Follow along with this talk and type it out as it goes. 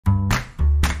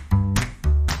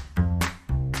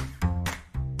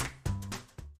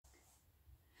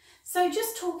So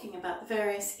just talking about the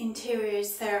various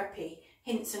interiors therapy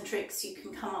hints and tricks you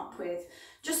can come up with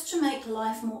just to make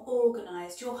life more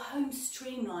organised, your home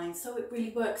streamlined so it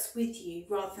really works with you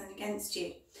rather than against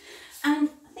you. And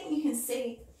I think you can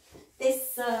see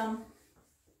this,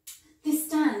 this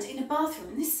stand in a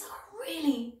bathroom, and this is a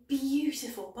really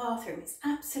beautiful bathroom. It's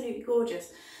absolutely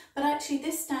gorgeous, but actually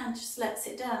this stand just lets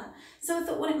it down. So I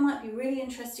thought what it might be really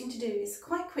interesting to do is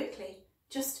quite quickly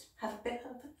just have a bit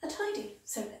of a tidy.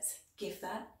 So let's give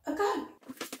that a go.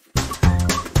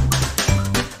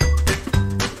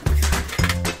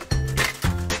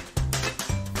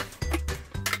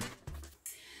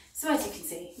 So as you can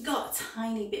see, it got a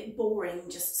tiny bit boring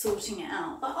just sorting it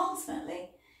out, but ultimately,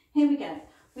 here we go.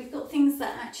 We've got things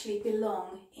that actually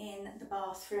belong in the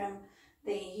bathroom,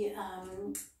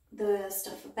 the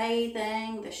stuff for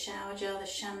bathing, the shower gel, the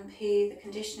shampoo, the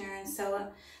conditioner and so on.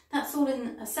 That's all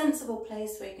in a sensible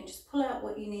place where you can just pull out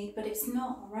what you need, but it's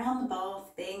not around the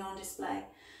bath being on display.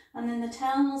 And then the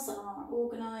towels are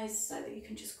organised so that you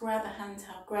can just grab a hand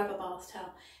towel, grab a bath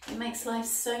towel. It makes life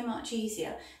so much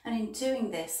easier. And in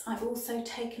doing this, I've also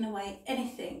taken away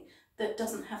anything that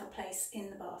doesn't have a place in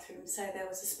the bathroom. So there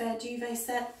was a spare duvet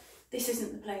set. This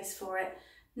isn't the place for it.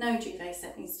 No duvet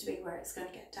set needs to be where it's going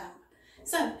to get damp.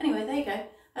 So anyway, there you go.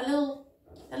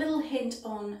 A little hint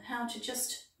on how to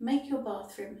just make your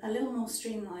bathroom a little more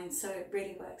streamlined so it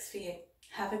really works for you.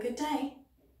 Have a good day.